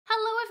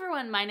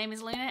everyone, my name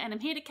is Luna and I'm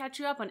here to catch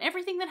you up on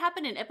everything that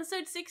happened in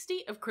episode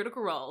 60 of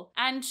Critical Role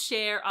and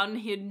share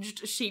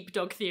unhinged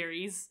sheepdog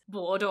theories.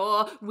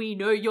 Bordor, we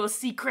know your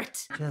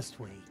secret. Just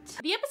wait.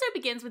 The episode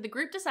begins with the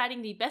group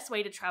deciding the best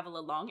way to travel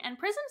along, and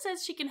Prism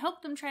says she can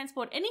help them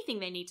transport anything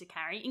they need to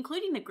carry,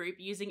 including the group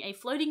using a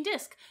floating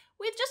disc,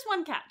 with just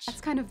one catch. That's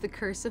kind of the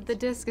curse of the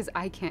disc, is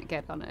I can't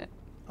get on it.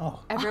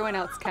 Oh. Everyone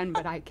else can,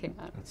 but I can't.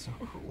 That's so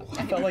cool.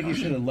 I felt like you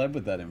should have led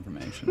with that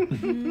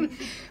information.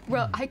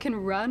 Well, I can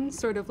run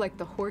sort of like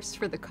the horse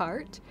for the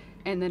cart,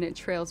 and then it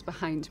trails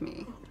behind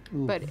me.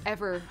 Ooh. But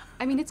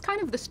I mean, it's kind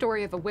of the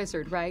story of a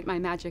wizard, right? My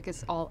magic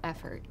is all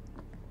effort.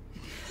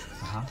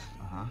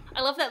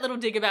 I love that little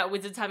dig about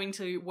wizards having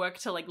to work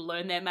to like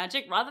learn their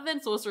magic rather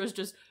than sorcerers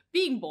just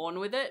being born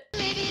with it.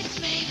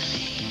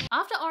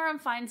 After Aurum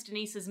finds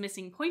Denise's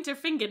missing pointer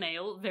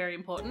fingernail, very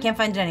important. Can't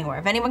find it anywhere.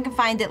 If anyone can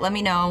find it, let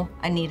me know.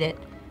 I need it.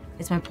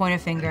 It's my pointer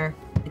finger.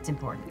 It's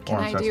important. Can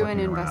I do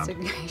an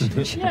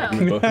investigation? Yeah.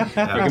 We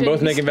can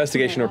both make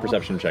investigation or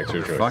perception checks.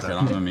 Your choice. Fuck it,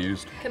 I'm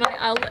amused. Can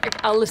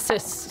I'll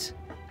assist.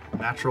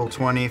 Natural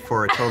 20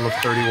 for a total of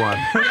 31.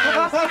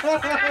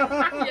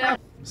 Yeah.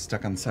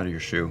 Stuck on the side of your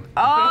shoe.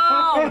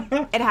 Oh!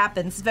 It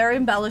happens. Very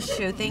embellished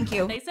shoe. Thank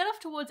you. They set off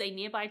towards a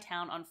nearby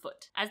town on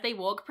foot. As they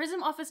walk,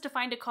 Prism offers to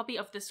find a copy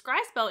of the scry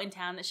spell in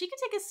town that she can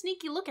take a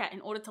sneaky look at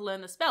in order to learn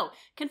the spell,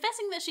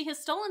 confessing that she has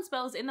stolen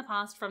spells in the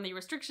past from the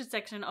restricted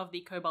section of the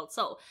Cobalt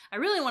Soul. I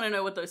really want to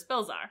know what those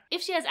spells are.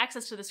 If she has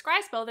access to the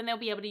scry spell, then they'll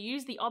be able to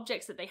use the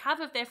objects that they have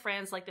of their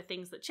friends, like the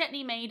things that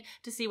Chetney made,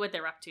 to see what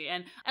they're up to.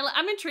 And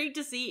I'm intrigued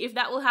to see if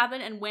that will happen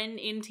and when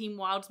in Team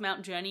Wild's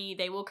Mount Journey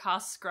they will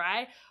cast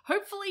scry.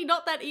 Hopefully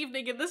not that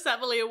evening in the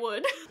Savalier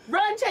Wood.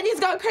 Run, Chetney's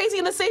gone crazy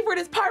and the safe word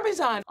is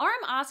Parmesan. Aurum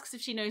asks if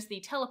she knows the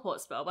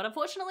teleport spell, but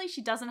unfortunately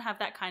she doesn't have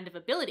that kind of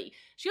ability.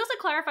 She also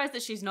clarifies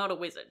that she's not a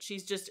wizard,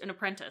 she's just an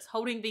apprentice,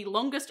 holding the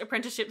longest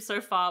apprenticeship so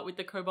far with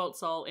the Cobalt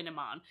Soul in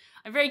Aman.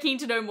 I'm very keen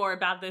to know more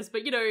about this,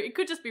 but you know, it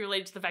could just be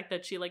related to the fact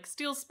that she like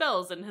steals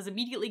spells and has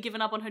immediately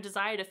given up on her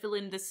desire to fill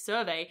in this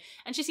survey,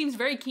 and she seems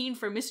very keen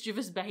for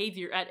mischievous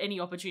behavior at any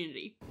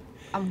opportunity.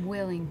 I'm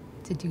willing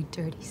to do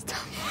dirty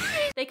stuff.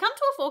 They come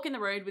to a fork in the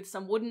road with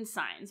some wooden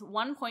signs.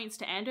 One points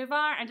to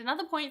Andovar and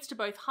another points to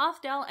both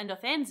Hearthdell and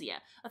Othanzia.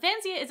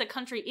 Othanzia is a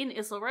country in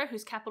Isilra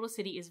whose capital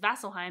city is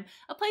Vasselheim,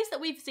 a place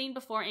that we've seen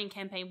before in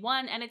Campaign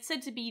 1, and it's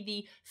said to be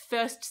the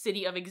first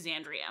city of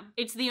Exandria.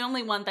 It's the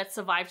only one that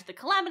survived the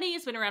calamity,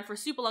 it's been around for a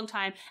super long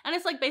time, and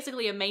it's like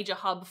basically a major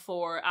hub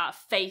for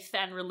faith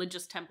and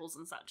religious temples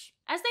and such.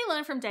 As they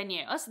learn from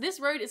Danieos, this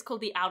road is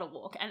called the Outer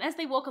Walk, and as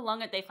they walk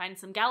along it they find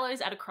some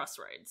gallows at a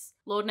crossroads.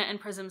 Lordna and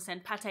Prism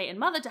send Pate and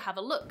Mother to have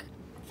a look.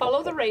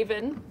 Follow the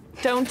raven.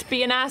 Don't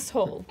be an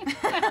asshole.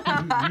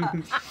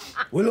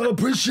 Well, I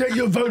appreciate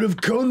your vote of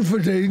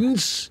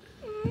confidence.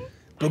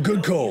 But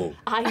good call.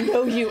 I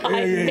know you.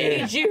 I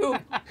made you.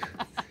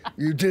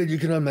 You did. You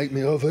can unmake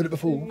me. I've heard it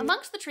before.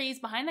 Amongst the trees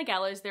behind the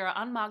gallows, there are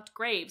unmarked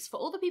graves for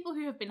all the people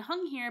who have been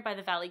hung here by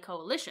the Valley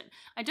Coalition.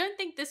 I don't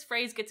think this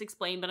phrase gets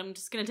explained, but I'm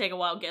just gonna take a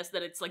wild guess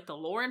that it's like the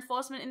law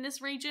enforcement in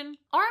this region.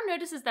 Aurum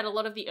notices that a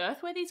lot of the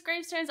earth where these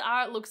gravestones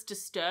are looks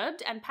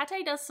disturbed, and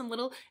Pate does some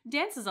little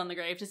dances on the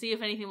grave to see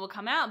if anything will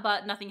come out,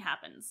 but nothing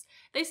happens.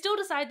 They still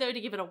decide though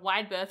to give it a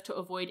wide berth to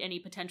avoid any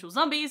potential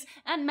zombies,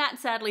 and Matt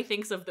sadly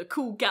thinks of the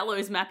cool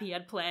gallows map he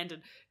had planned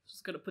and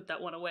just gonna put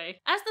that one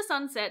away. As the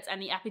sun sets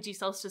and the apogee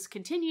solstice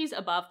continues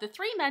above, the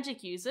three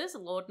magic users,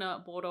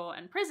 Lordna, Bordor,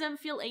 and Prism,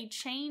 feel a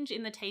change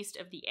in the taste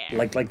of the air.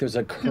 Like there's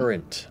a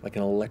current, like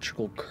an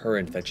electrical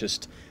current that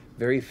just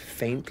very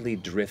faintly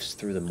drifts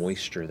through the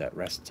moisture that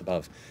rests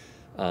above.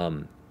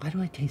 Why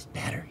do I taste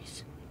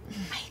batteries?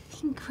 I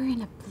think we're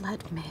in a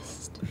blood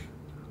mist.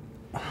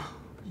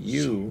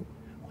 You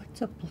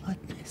What's a blood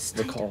mist?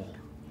 recall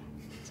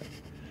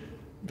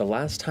the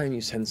last time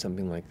you sent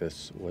something like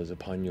this was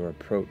upon your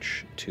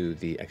approach to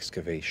the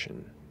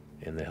excavation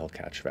in the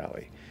Hellcatch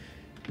Valley.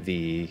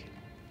 The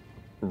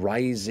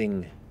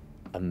rising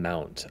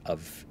amount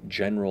of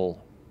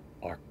general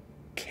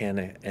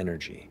arcana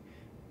energy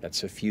that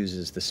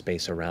suffuses the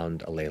space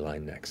around a ley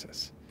line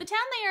nexus. The town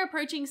they are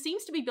approaching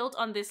seems to be built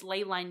on this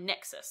ley line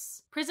nexus.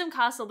 Prism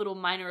casts a little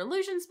minor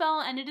illusion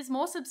spell, and it is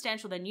more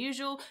substantial than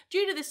usual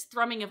due to this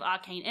thrumming of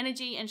arcane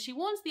energy, and she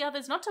warns the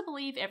others not to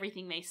believe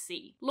everything they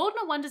see.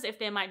 Lordna wonders if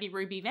there might be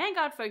Ruby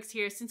Vanguard folks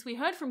here, since we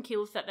heard from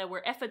Keyleth that there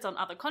were efforts on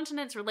other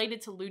continents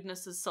related to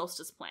Ludinus's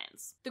solstice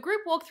plans. The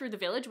group walk through the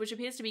village, which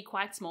appears to be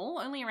quite small,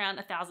 only around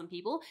 1,000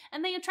 people,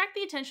 and they attract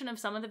the attention of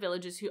some of the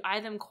villagers who eye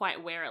them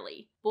quite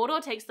warily.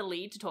 Bordor takes the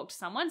lead to talk to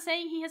someone,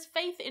 saying he has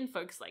faith in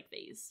folks like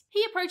these.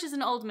 He approaches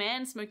an old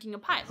man smoking a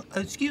pipe.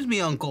 Excuse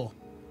me, uncle.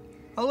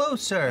 Hello,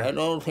 sir. I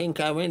don't think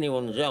I'm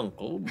anyone's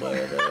uncle,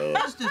 but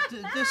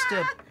Just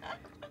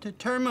a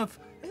term of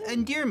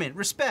endearment,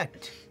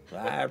 respect.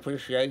 I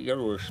appreciate your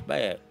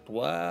respect.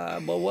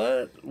 Why? But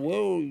what?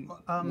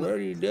 Where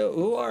do you do?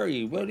 Who are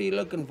you? What are you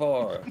looking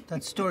for?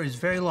 That story is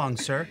very long,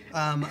 sir.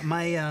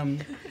 My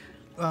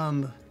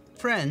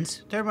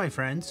friends, they're my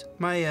friends.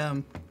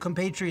 My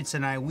compatriots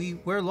and I,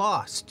 we're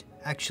lost,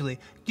 actually.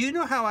 Do you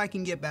know how I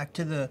can get back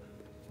to the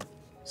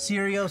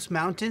Sirios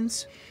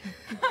Mountains?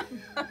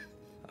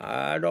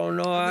 I don't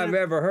know I've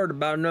ever heard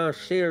about no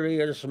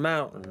serious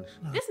mountains.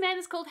 This man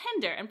is called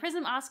Hender, and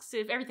Prism asks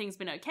if everything's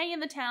been okay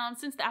in the town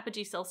since the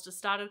apogee solstice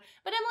started,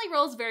 but Emily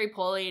rolls very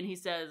poorly and he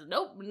says,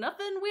 nope,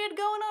 nothing weird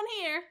going on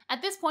here.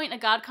 At this point, a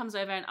guard comes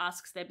over and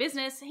asks their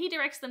business. He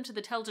directs them to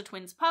the Telger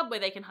Twins pub where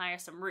they can hire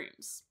some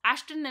rooms.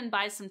 Ashton then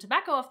buys some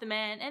tobacco off the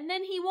man, and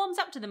then he warms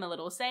up to them a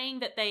little, saying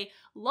that they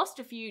lost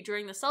a few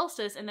during the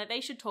solstice and that they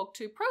should talk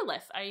to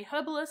Proleff, a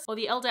herbalist, or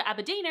the elder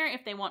Abadeener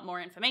if they want more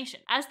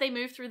information. As they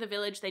move through the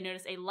village, they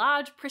notice a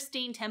large,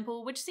 pristine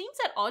temple, which seems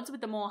at odds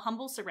with the more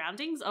humble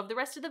surroundings of the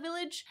rest of the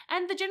village,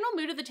 and the general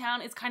mood of the town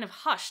is kind of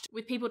hushed,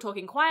 with people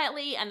talking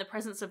quietly and the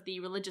presence of the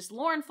religious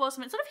law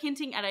enforcement sort of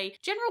hinting at a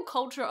general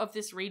culture of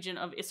this region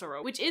of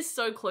Isseril, which is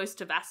so close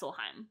to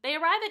Vasselheim. They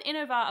arrive at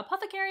Innovar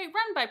Apothecary,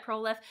 run by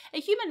Proleff, a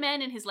human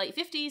man in his late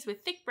 50s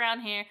with thick brown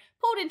hair,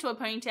 pulled into a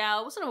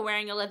ponytail, sort of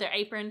wearing a leather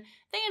apron.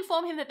 They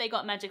inform him that they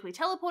got magically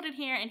teleported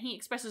here, and he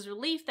expresses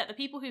relief that the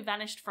people who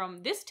vanished from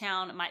this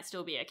town might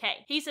still be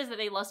okay. He says that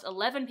they lost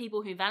 11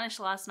 people who vanished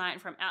last night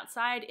from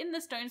outside in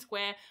the stone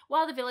square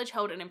while the village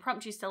held an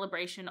impromptu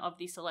celebration of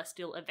the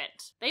celestial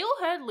event. They all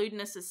heard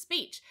Ludinus's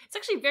speech. It's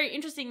actually very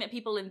interesting that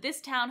people in this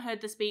town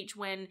heard the speech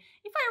when,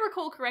 if I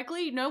recall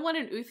correctly, no one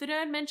in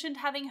Uthadern mentioned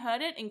having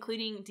heard it,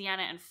 including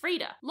Deanna and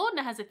Frida.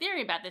 Lordna has a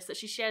theory about this that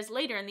she shares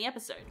later in the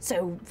episode.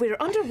 So we're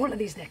under one of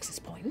these nexus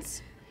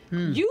points.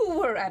 You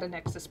were at a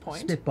nexus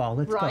point. Spitball,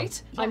 let's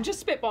right? go. I'm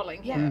just spitballing.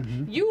 Yeah.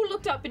 You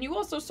looked up and you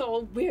also saw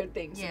weird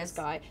things in the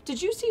sky.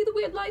 Did you see the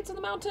weird lights on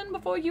the mountain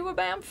before you were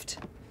bamfed?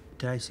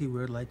 Did I see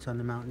weird lights on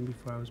the mountain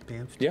before I was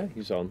bamfed? Yeah,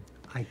 you saw them.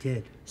 I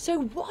did.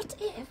 So what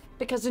if,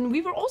 because then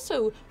we were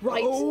also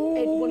right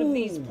at one of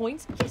these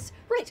points. Yes,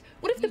 right.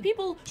 What if the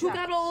people who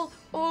got all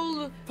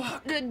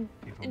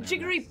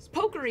jiggery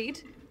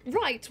pokeried,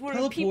 right,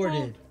 were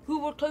people who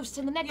were close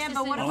to the nexus?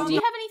 Do you have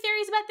any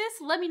theories about this?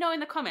 Let me know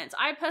in the comments.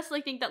 I personally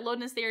think that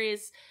Lordna's theory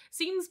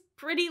seems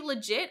pretty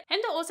legit.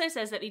 Hender also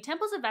says that the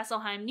temples of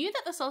Vasselheim knew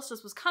that the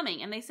solstice was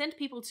coming, and they sent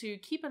people to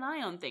keep an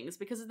eye on things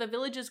because of the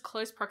village's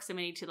close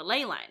proximity to the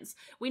ley lines.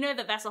 We know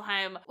that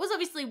Vasselheim was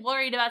obviously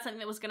worried about something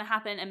that was going to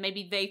happen, and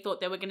maybe they thought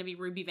there were going to be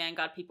Ruby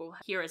Vanguard people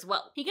here as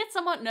well. He gets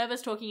somewhat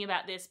nervous talking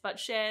about this, but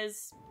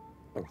shares...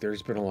 Look,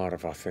 there's been a lot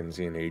of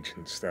Othensian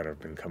agents that have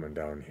been coming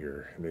down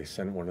here. They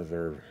sent one of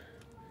the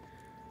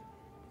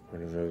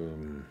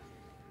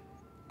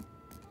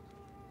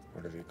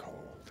what are they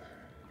called?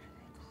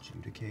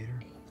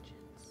 Adjudicator?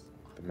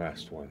 The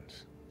masked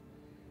ones.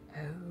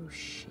 Oh,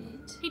 shit.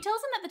 He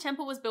tells them that the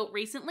temple was built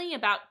recently,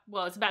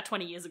 it's about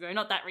 20 years ago,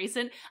 not that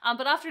recent,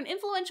 but after an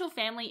influential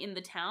family in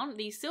the town,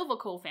 the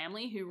Silvercall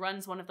family, who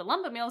runs one of the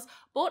lumber mills,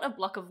 bought a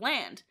block of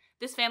land.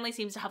 This family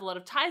seems to have a lot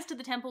of ties to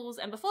the temples,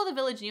 and before the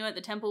village knew it,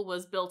 the temple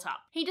was built up.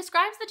 He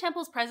describes the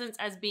temple's presence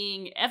as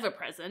being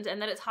ever-present, and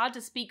that it's hard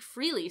to speak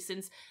freely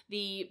since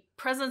the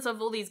presence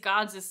of all these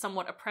guards is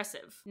somewhat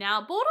oppressive.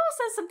 Now, Bordor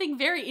says something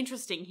very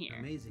interesting here.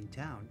 Amazing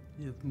town.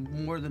 You have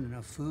more than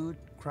enough food,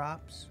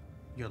 crops.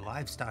 Your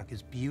livestock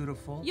is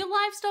beautiful. Your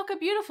livestock are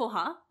beautiful,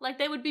 huh? Like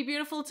they would be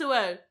beautiful to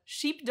a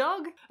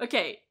sheepdog?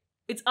 Okay,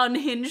 it's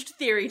unhinged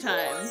theory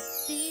time.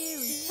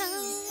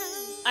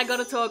 I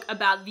gotta talk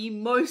about the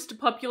most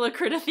popular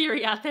critter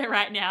theory out there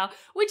right now,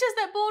 which is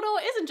that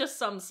Bordor isn't just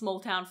some small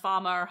town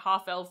farmer or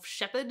half-elf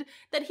shepherd,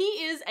 that he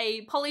is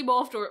a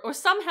polymorphed or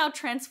somehow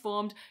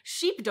transformed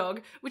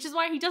sheepdog, which is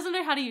why he doesn't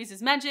know how to use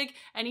his magic,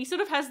 and he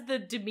sort of has the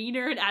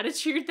demeanor and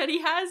attitude that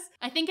he has.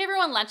 I think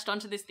everyone latched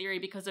onto this theory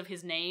because of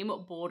his name,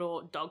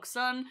 Bordor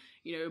Dogson,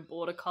 you know,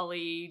 Border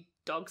Collie,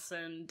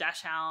 Dogson,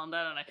 Dashhound,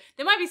 I don't know.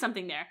 There might be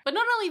something there. But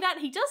not only that,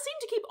 he does seem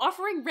to keep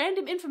offering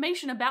random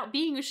information about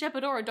being a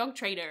shepherd or a dog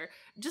trader,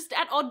 just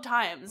at odd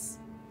times.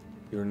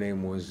 Your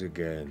name was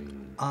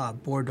again?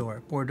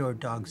 Bor'dor. Bor'dor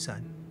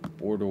Dogson.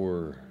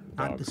 Bordor.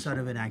 Not the son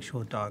of an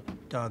actual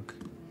dog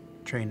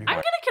trainer. I'm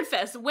gonna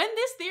confess, when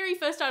this theory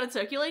first started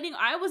circulating,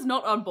 I was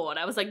not on board.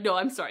 I was like, no,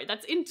 I'm sorry,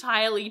 that's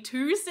entirely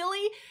too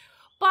silly.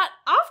 But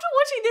after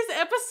watching this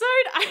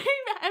episode, I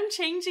am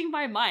changing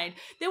my mind.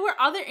 There were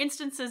other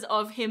instances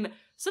of him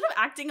sort of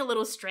acting a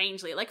little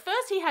strangely. Like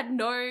first he had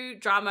no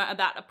drama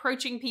about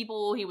approaching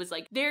people. He was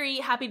like very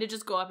happy to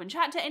just go up and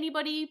chat to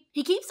anybody.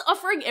 He keeps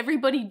offering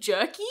everybody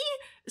jerky,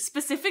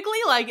 specifically.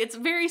 Like it's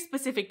very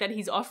specific that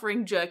he's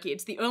offering jerky.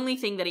 It's the only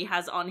thing that he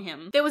has on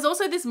him. There was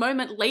also this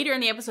moment later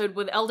in the episode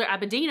with Elder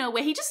Abadeen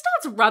where he just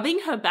starts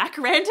rubbing her back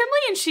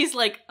randomly and she's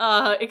like,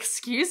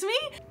 excuse me?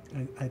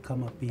 I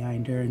come up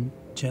behind her and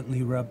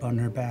gently rub on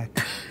her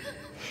back.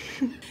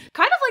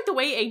 Kind of like the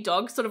way a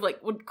dog sort of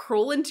like would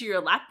crawl into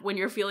your lap when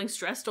you're feeling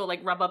stressed or like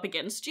rub up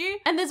against you.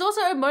 And there's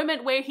also a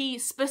moment where he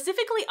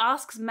specifically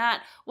asks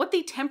Matt what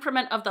the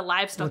temperament of the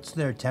livestock. What's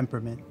their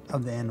temperament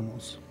of the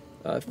animals?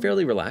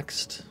 Fairly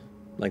relaxed.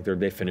 Like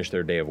they finished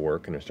their day of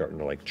work and are starting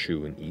to like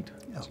chew and eat.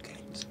 Okay.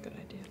 That's a good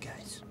idea.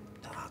 Guys,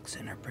 the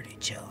oxen are pretty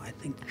chill. I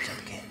think that's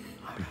okay.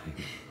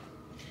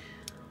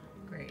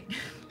 Great.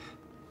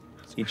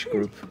 Each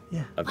group.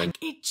 Yeah. Like,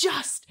 it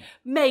just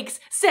makes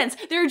sense.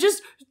 There are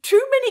just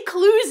too many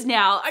clues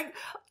now.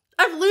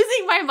 I'm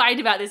losing my mind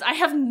about this. I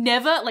have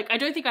never, I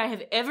don't think I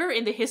have ever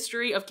in the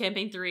history of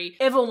Campaign 3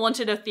 ever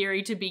wanted a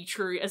theory to be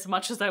true as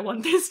much as I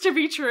want this to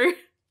be true.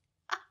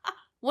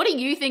 What do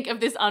you think of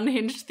this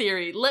unhinged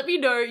theory? Let me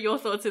know your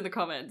thoughts in the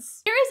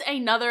comments. Here is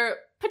another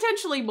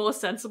potentially more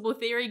sensible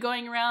theory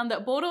going around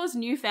that Bordor's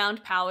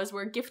newfound powers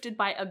were gifted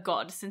by a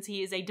god, since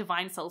he is a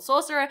divine soul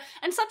sorcerer,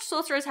 and such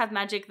sorcerers have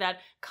magic that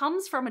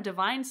comes from a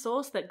divine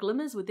source that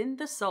glimmers within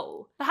the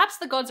soul. Perhaps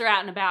the gods are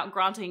out and about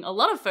granting a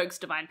lot of folks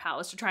divine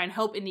powers to try and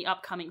help in the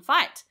upcoming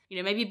fight. You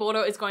know, maybe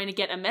Bordor is going to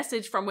get a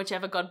message from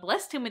whichever god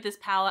blessed him with this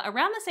power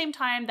around the same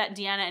time that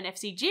Deanna and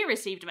FCG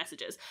received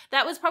messages.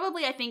 That was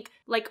probably, I think,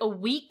 a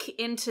week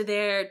into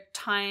their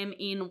time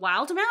in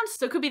Wildemount,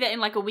 so it could be that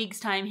in a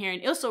week's time here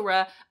in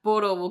Isilra,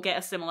 Bordor will get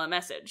a similar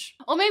message.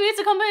 Or maybe it's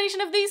a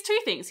combination of these two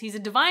things. He's a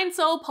divine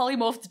soul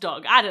polymorphed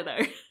dog. I don't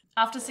know.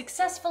 After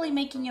successfully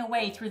making your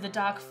way through the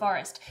dark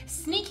forest,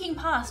 sneaking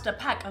past a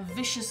pack of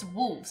vicious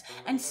wolves,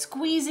 and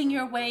squeezing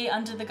your way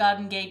under the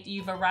garden gate,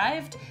 you've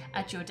arrived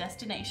at your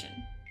destination.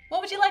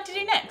 What would you like to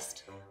do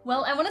next?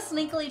 Well, I want to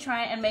sneakily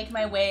try and make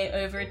my way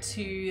over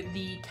to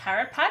the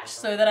carrot patch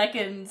so that I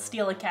can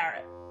steal a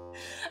carrot.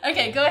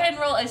 Okay, go ahead and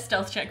roll a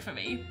stealth check for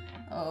me.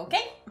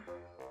 Okay.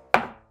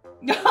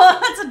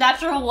 That's a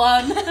natural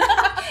 1.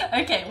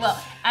 Okay, well,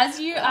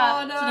 as you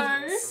sort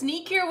of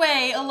sneak your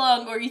way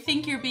along, or you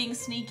think you're being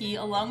sneaky,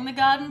 along the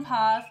garden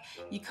path,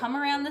 you come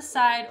around the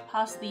side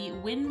past the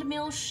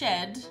windmill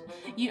shed,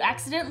 you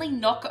accidentally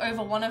knock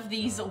over one of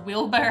these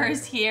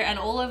wheelbarrows here, and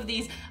all of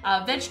these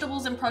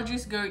vegetables and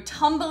produce go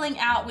tumbling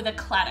out with a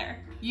clatter.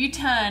 You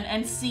turn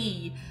and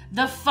see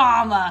the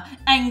farmer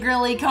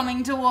angrily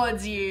coming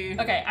towards you.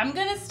 Okay, I'm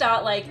gonna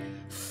start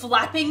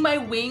flapping my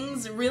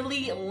wings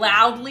really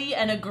loudly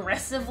and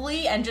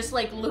aggressively and just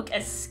look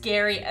as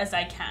scary as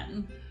I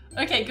can.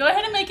 Okay, go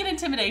ahead and make an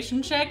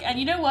intimidation check, and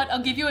you know what?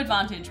 I'll give you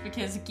advantage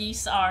because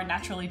geese are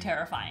naturally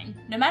terrifying.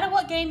 No matter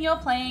what game you're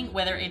playing,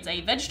 whether it's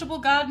a vegetable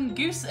garden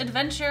goose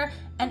adventure,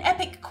 an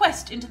epic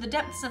quest into the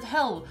depths of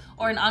hell,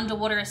 or an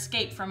underwater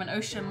escape from an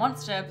ocean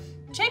monster,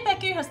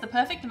 CzePeku has the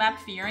perfect map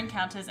for your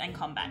encounters and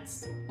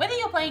combats. Whether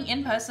you're playing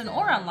in person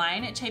or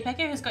online,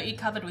 CzePeku has got you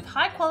covered with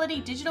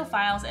high-quality digital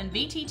files and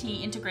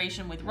VTT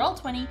integration with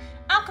Roll20,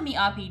 Alchemy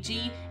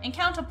RPG,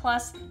 Encounter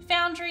Plus,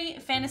 Foundry,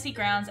 Fantasy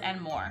Grounds,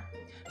 and more.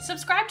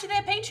 Subscribe to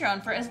their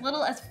Patreon for as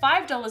little as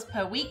 $5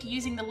 per week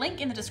using the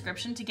link in the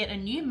description to get a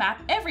new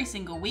map every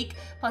single week,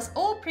 plus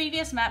all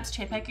previous maps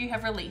CzePeku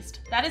have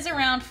released. That is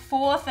around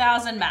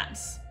 4,000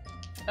 maps.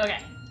 Okay.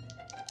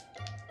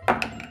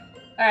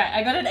 Alright,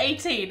 I got an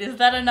 18. Is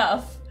that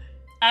enough?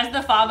 As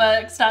the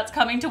farmer starts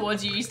coming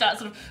towards you, you start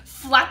sort of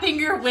flapping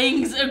your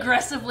wings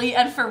aggressively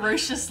and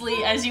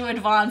ferociously as you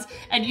advance,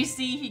 and you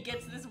see he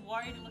gets this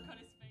worried look on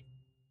his face.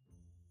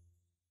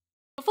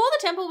 Before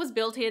the temple was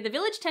built here, the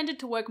village tended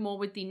to work more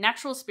with the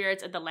natural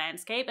spirits of the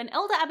landscape, and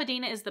Elder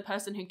Abadeen is the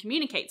person who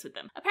communicates with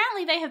them.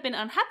 Apparently they have been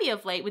unhappy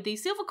of late with the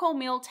Silvercore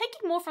Mill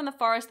taking more from the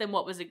forest than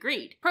what was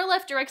agreed.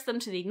 Proleff directs them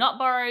to the Knot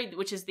Burrow,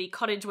 which is the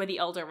cottage where the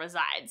Elder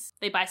resides.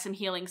 They buy some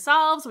healing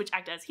salves, which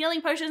act as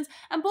healing potions,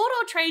 and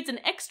Bordor trades an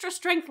extra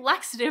strength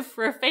laxative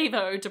for a favor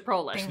owed to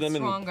Proleff. Them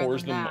and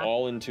pours them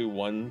all into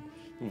one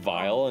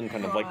vial and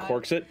kind of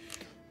corks it.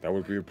 That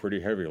would be a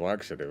pretty heavy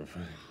laxative.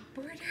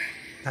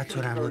 That's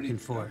what I'm looking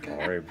for. All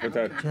right, put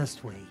that.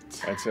 Just wait.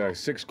 That's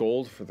 6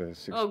 gold for the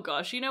 6. Oh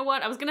gosh, you know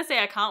what? I was gonna say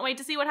I can't wait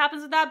to see what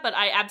happens with that, but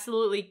I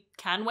absolutely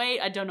can wait.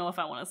 I don't know if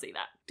I want to see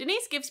that.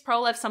 Denise gives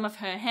Proleff some of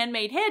her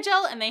handmade hair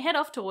gel and they head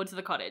off towards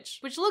the cottage,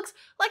 which looks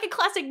like a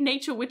classic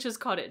nature witch's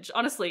cottage.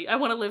 Honestly, I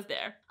want to live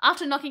there.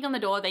 After knocking on the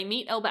door, they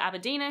meet Elba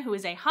Abadeen, who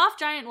is a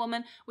half-giant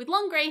woman with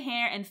long grey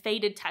hair and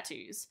faded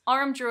tattoos.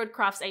 Aurum Druid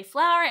crafts a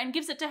flower and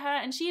gives it to her,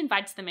 and she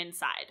invites them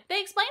inside. They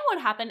explain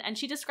what happened, and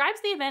she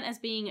describes the event as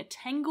being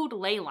tangled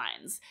ley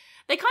lines.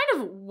 They kind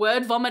of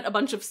word vomit a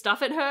bunch of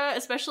stuff at her,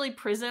 especially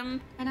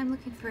Prism. And I'm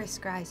looking for a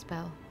scry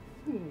spell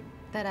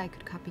that I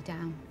could copy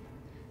down.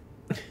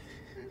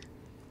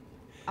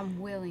 I'm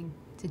willing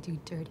to do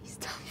dirty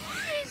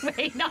stuff.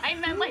 Wait, no, I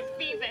meant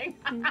thieving.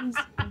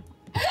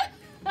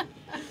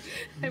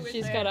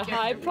 She's got a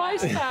high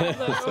price tag,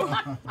 though.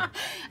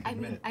 I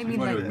mean, I'm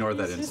going to ignore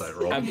that insight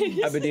roll.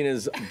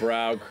 Abadeen's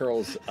brow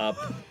curls up.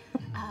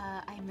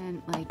 I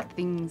meant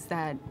things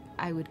that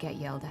I would get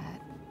yelled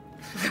at.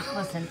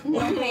 Listen,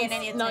 don't pay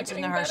any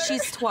attention to her.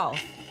 She's 12.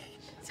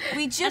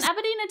 And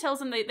Abadeen tells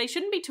them they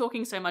shouldn't be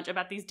talking so much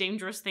about these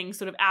dangerous things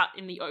sort of out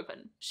in the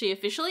open. She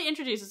officially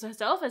introduces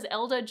herself as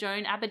Elder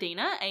Joan Abadeen,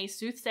 a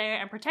soothsayer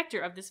and protector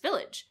of this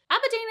village.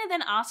 Abadeen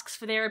then asks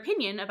for their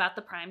opinion about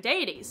the prime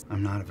deities.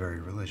 I'm not a very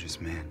religious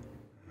man.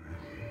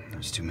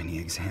 There's too many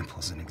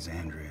examples in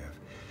Exandria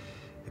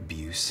of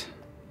abuse,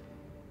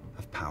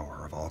 of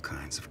power of all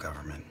kinds of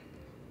government,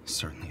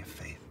 certainly of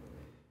faith.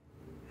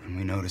 And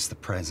we notice the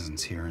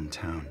presence here in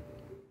town.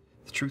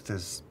 The truth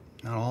is,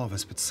 not all of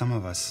us, but some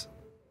of us,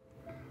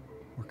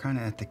 we're kind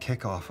of at the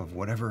kickoff of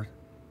whatever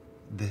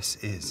this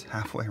is,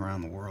 halfway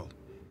around the world.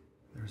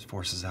 There's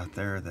forces out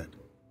there that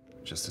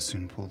just as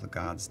soon pull the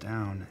gods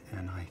down,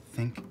 and I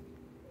think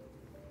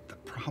the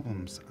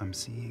problems I'm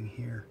seeing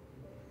here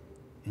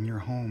in your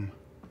home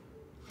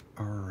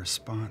are a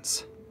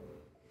response,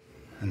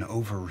 an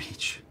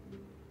overreach.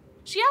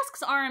 She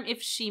asks Aram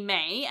if she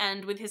may,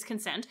 and with his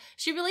consent,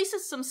 she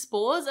releases some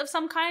spores of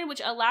some kind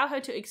which allow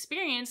her to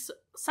experience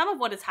some of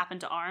what has happened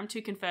to Aram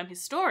to confirm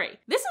his story.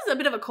 This is a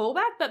bit of a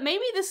callback, but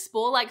maybe this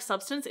spore-like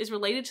substance is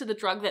related to the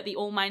drug that the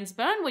All Minds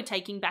Burn were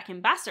taking back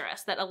in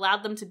Bassaras that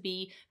allowed them to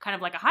be kind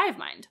of like a hive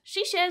mind.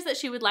 She shares that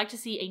she would like to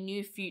see a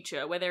new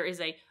future where there is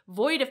a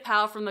void of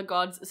power from the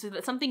gods so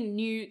that something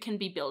new can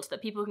be built,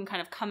 that people can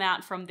kind of come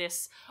out from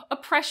this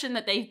oppression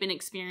that they've been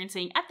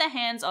experiencing at the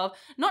hands of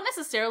not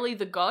necessarily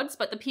the gods,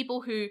 but the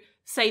people who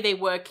say they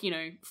work, you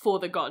know, for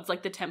the gods,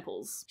 like the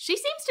temples. She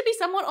seems to be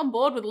somewhat on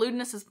board with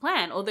Ludinus's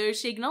plan, although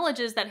she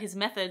acknowledges that his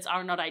methods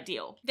are not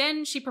ideal.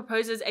 Then she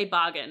proposes a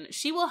bargain.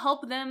 She will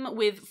help them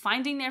with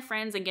finding their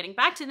friends and getting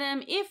back to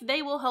them if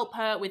they will help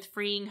her with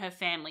freeing her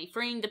family,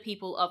 freeing the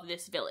people of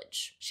this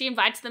village. She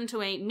invites them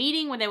to a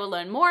meeting where they will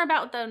learn more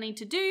about what they'll need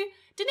to do.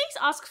 Denise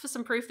asks for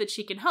some proof that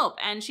she can help,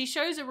 and she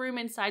shows a room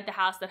inside the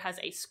house that has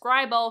a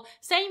scry bowl,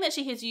 saying that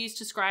she has used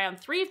to scry on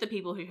 3 of the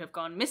people who have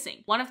gone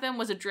missing. One of them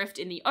was adrift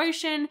in the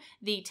ocean,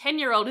 the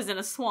 10-year-old is in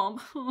a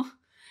swamp,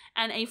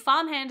 and a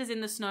farmhand is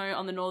in the snow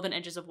on the northern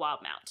edges of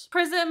Wildmount.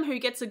 Prism, who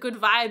gets a good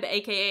vibe,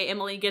 aka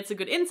Emily gets a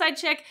good inside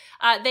check,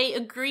 they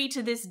agree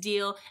to this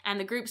deal, and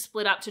the group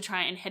split up to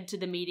try and head to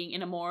the meeting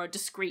in a more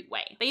discreet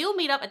way. They all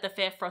meet up at the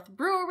Fairfroth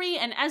Brewery,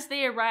 and as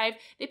they arrive,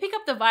 they pick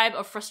up the vibe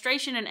of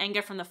frustration and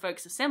anger from the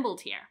folks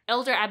assembled here.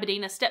 Elder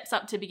Abadeen steps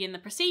up to begin the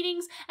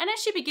proceedings, and as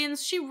she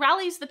begins, she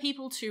rallies the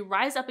people to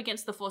rise up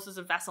against the forces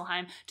of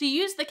Vasselheim, to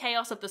use the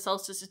chaos of the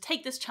solstice to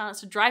take this chance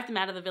to drive them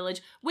out of the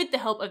village with the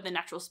help of the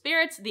natural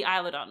spirits, the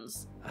Eilidons.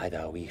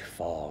 Either we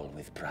fall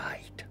with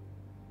pride,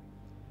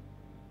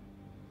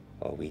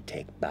 or we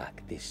take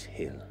back this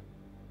hill.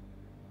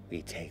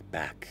 We take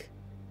back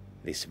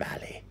this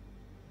valley.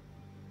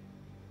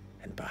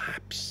 And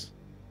perhaps,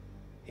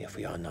 if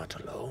we are not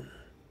alone,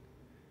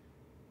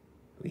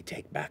 we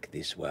take back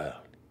this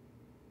world.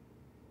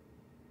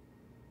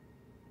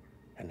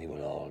 And we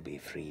will all be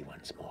free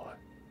once more.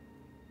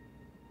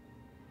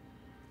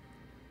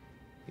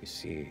 You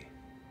see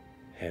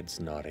heads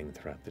nodding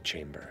throughout the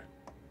chamber.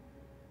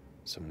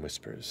 Some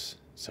whispers,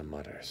 some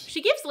mutters.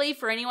 She gives leave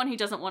for anyone who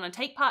doesn't want to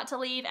take part to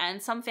leave,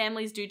 and some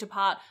families do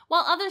depart,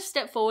 while others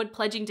step forward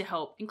pledging to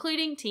help,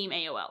 including Team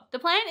AOL. The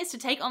plan is to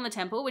take on the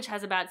temple, which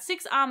has about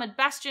 6 armored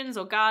bastions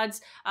or guards,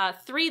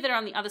 3 that are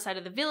on the other side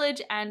of the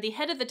village, and the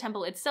head of the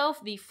temple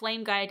itself, the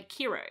Flame Guide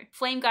Kiro.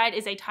 Flame Guide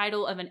is a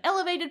title of an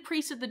elevated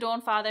priest of the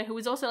Dawnfather who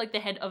is also like the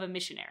head of a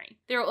missionary.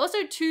 There are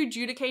also 2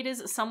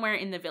 judicators somewhere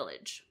in the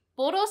village.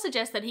 Bordor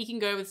suggests that he can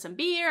go with some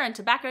beer and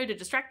tobacco to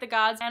distract the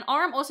guards, and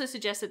Aram also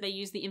suggests that they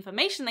use the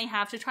information they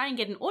have to try and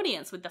get an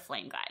audience with the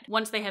Flame Guide.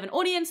 Once they have an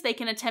audience, they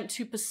can attempt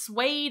to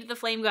persuade the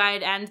Flame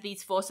Guide and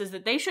these forces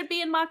that they should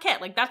be in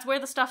Marquette, like that's where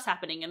the stuff's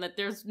happening, and that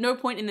there's no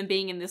point in them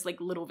being in this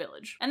like little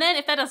village. And then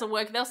if that doesn't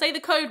work, they'll say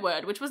the code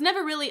word, which was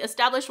never really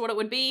established what it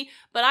would be,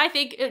 but I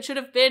think it should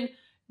have been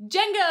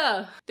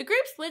Jenga! The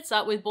group splits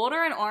up with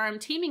Bordor and Aram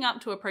teaming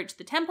up to approach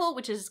the temple,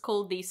 which is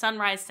called the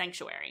Sunrise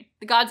Sanctuary.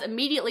 The guards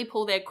immediately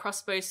pull their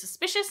crossbows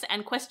suspicious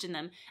and question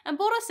them, and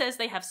Bordor says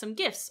they have some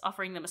gifts,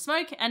 offering them a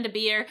smoke and a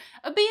beer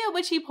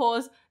which he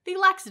pours the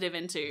laxative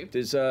into. It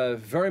is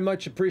very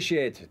much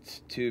appreciated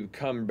to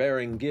come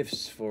bearing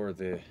gifts for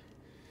the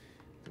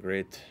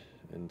great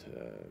and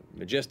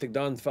majestic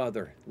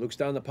Dawnfather. Looks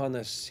down upon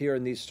us here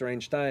in these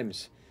strange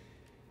times.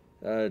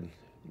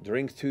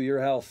 Drink to your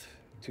health.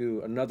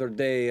 To another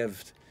day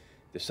of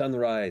the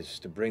sunrise,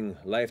 to bring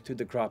life to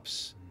the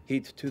crops,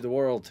 heat to the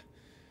world,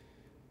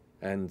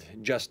 and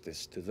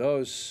justice to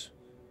those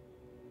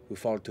who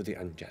fall to the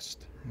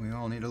unjust. We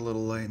all need a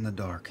little light in the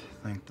dark.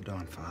 Thank the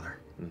Dawnfather.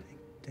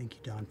 Thank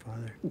you,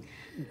 Dawnfather.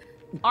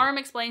 Aram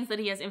explains that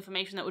he has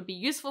information that would be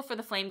useful for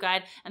the Flame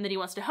Guide and that he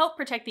wants to help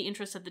protect the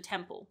interests of the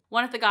temple.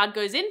 One of the guard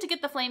goes in to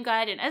get the Flame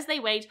Guide, and as they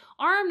wait,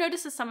 Aram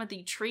notices some of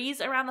the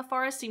trees around the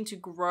forest seem to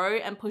grow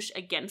and push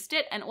against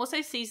it, and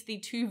also sees the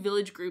 2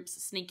 village groups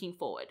sneaking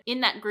forward. In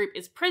that group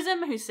is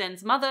Prism, who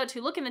sends Mother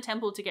to look in the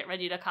temple to get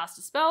ready to cast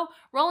a spell,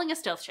 rolling a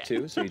stealth check.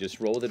 2, so you just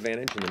roll with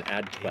advantage and then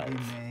add 12.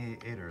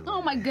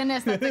 Oh my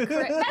goodness, that's a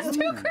crit. That's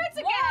 2 crits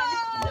again!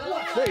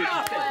 Wait.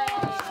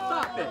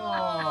 Stop it!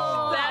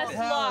 Best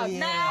luck.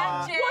 Yeah.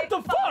 What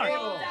the fuck?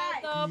 What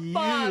the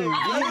fuck?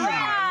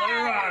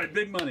 All right,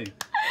 big money.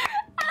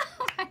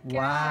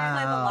 Wow.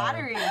 Play the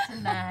lottery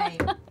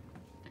tonight.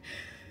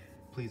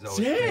 Please always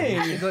Dang.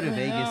 we should go to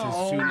Vegas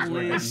as soon as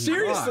we're done.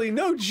 Seriously,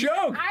 no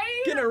joke.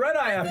 Getting a red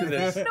eye after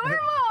this.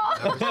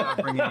 Normal.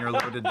 Stop bringing your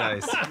loaded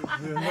dice.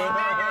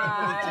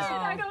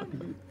 I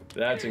don't.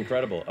 That's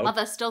incredible. Oh.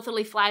 Mother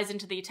stealthily flies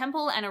into the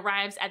temple and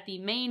arrives at the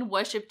main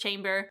worship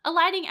chamber,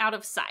 alighting out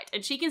of sight,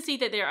 and she can see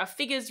that there are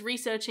figures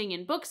researching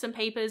in books and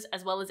papers,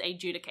 as well as a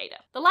judicator.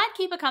 The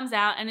Lightkeeper comes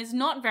out and is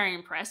not very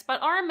impressed,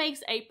 but Aram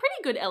makes a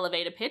pretty good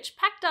elevator pitch,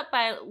 packed up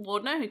by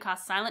Lordner, who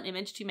casts Silent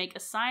Image to make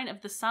a sign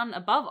of the sun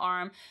above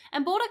Aram,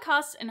 and Bordor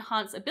casts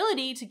Enhance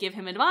Ability to give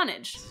him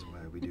advantage. This is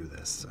why we do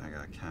this. I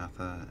got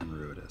Katha and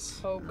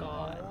Ruidus. Oh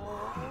god.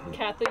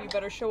 Katha, you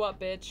better show up,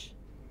 bitch.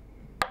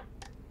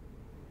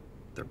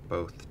 They're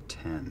both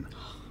 10.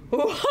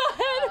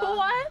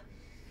 What?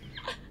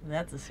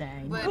 That's a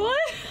shame. But What?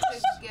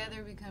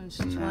 together becomes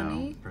Now,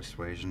 20.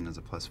 persuasion is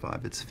a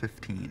 +5. It's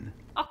 15.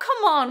 Oh,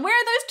 come on, where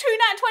are those 2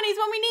 nat 20s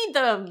when we need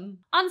them?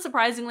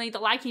 Unsurprisingly, the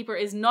Lightkeeper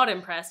is not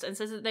impressed and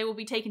says that they will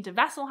be taken to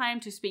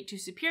Vasselheim to speak to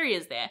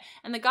superiors there,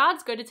 and the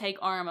guards go to take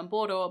Orym and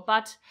Bordor,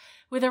 but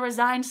with a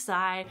resigned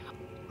sigh,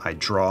 I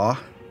draw,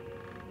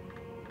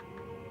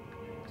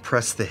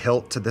 press the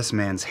hilt to this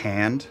man's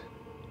hand,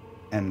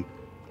 and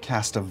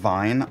cast a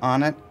vine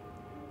on it,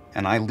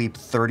 and I leap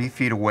 30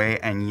 feet away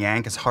and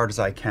yank as hard as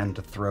I can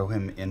to throw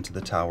him into the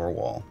tower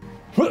wall.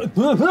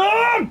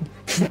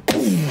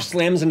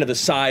 Slams into the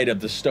side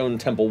of the stone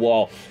temple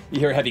wall. You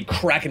hear a heavy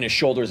crack in his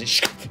shoulders. He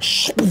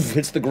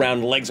hits the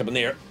ground, legs up in the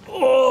air.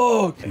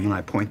 Oh! And then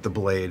I point the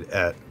blade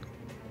at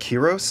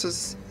Kiros,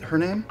 is her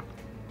name?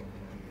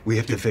 We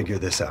have to figure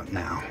this out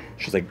now.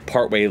 She's like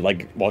partway,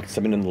 like walks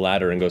up into the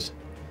ladder and goes,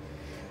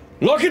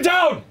 "Lock it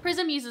down!"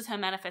 Prism uses her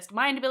Manifest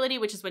Mind ability,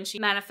 which is when she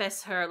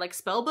manifests her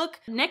spellbook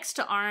next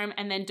to Orym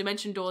and then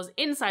dimension doors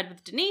inside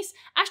with Denise.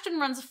 Ashton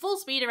runs full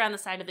speed around the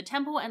side of the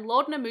temple and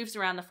Laudna moves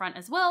around the front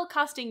as well,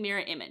 casting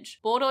Mirror Image.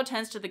 Bordor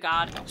turns to the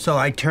guard. So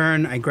I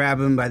turn, I grab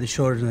him by the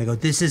shoulders and I go,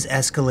 this is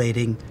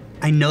escalating.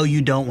 I know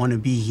you don't want to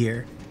be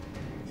here.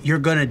 You're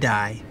gonna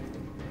die.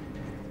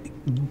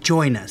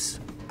 Join us.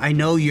 I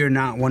know you're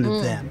not one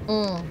of them.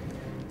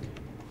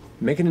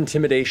 Make an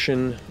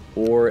intimidation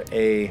or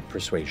a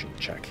persuasion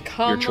check.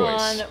 Come Your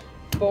choice. on,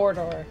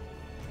 Bordor.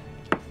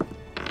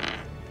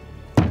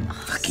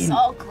 Fucking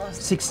So close.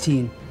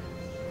 16.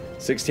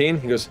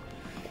 16. He goes,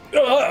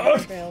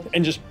 "Ugh,"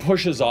 and just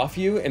pushes off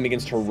you and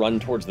begins to run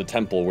towards the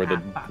temple where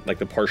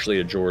the partially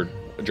ajar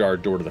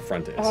door to the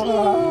front is.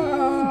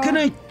 Can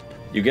I?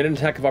 You get an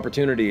attack of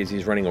opportunity as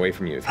he's running away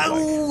from you. If you like.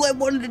 Oh, I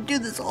wanted to do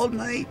this all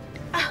night.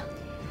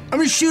 I'm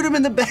gonna shoot him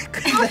in the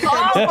back.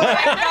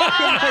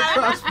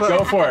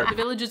 Go for it. The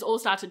villagers all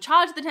start to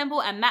charge the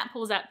temple and Matt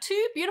pulls out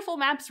 2 beautiful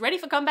maps ready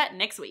for combat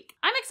next week.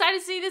 I'm excited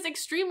to see this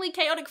extremely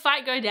chaotic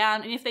fight go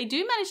down, and if they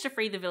do manage to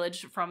free the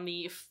village from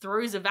the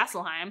throes of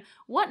Vasselheim,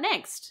 what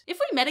next? If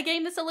we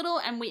metagame this a little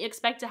and we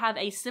expect to have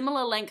a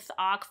similar length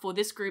arc for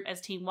this group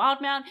as Team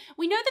Wildmount,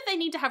 we know that they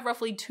need to have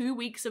roughly 2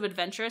 weeks of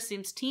adventure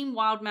since Team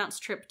Wildmount's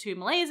trip to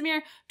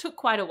Maleismere took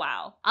quite a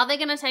while. Are they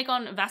going to take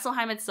on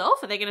Vasselheim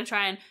itself? Are they going to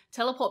try and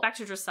teleport back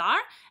to Dressar?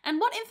 And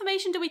what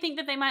information do we think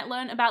that they might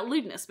learn about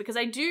lewdness? Because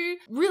I do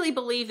really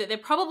believe that they're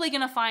probably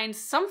going to find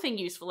something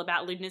useful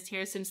about lewdness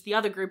here since the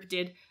other group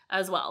did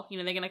as well. You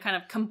know, they're going to kind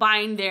of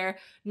combine their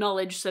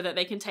knowledge so that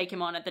they can take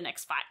him on at the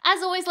next fight.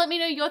 As always, let me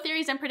know your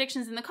theories and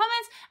predictions in the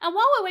comments. And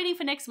while we're waiting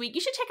for next week,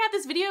 you should check out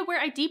this video where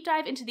I deep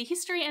dive into the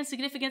history and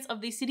significance of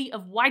the city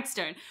of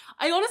Whitestone.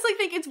 I honestly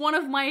think it's one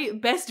of my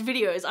best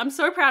videos. I'm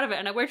so proud of it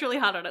and I worked really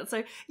hard on it.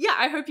 So yeah,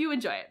 I hope you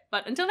enjoy it.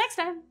 But until next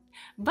time,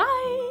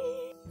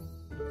 bye!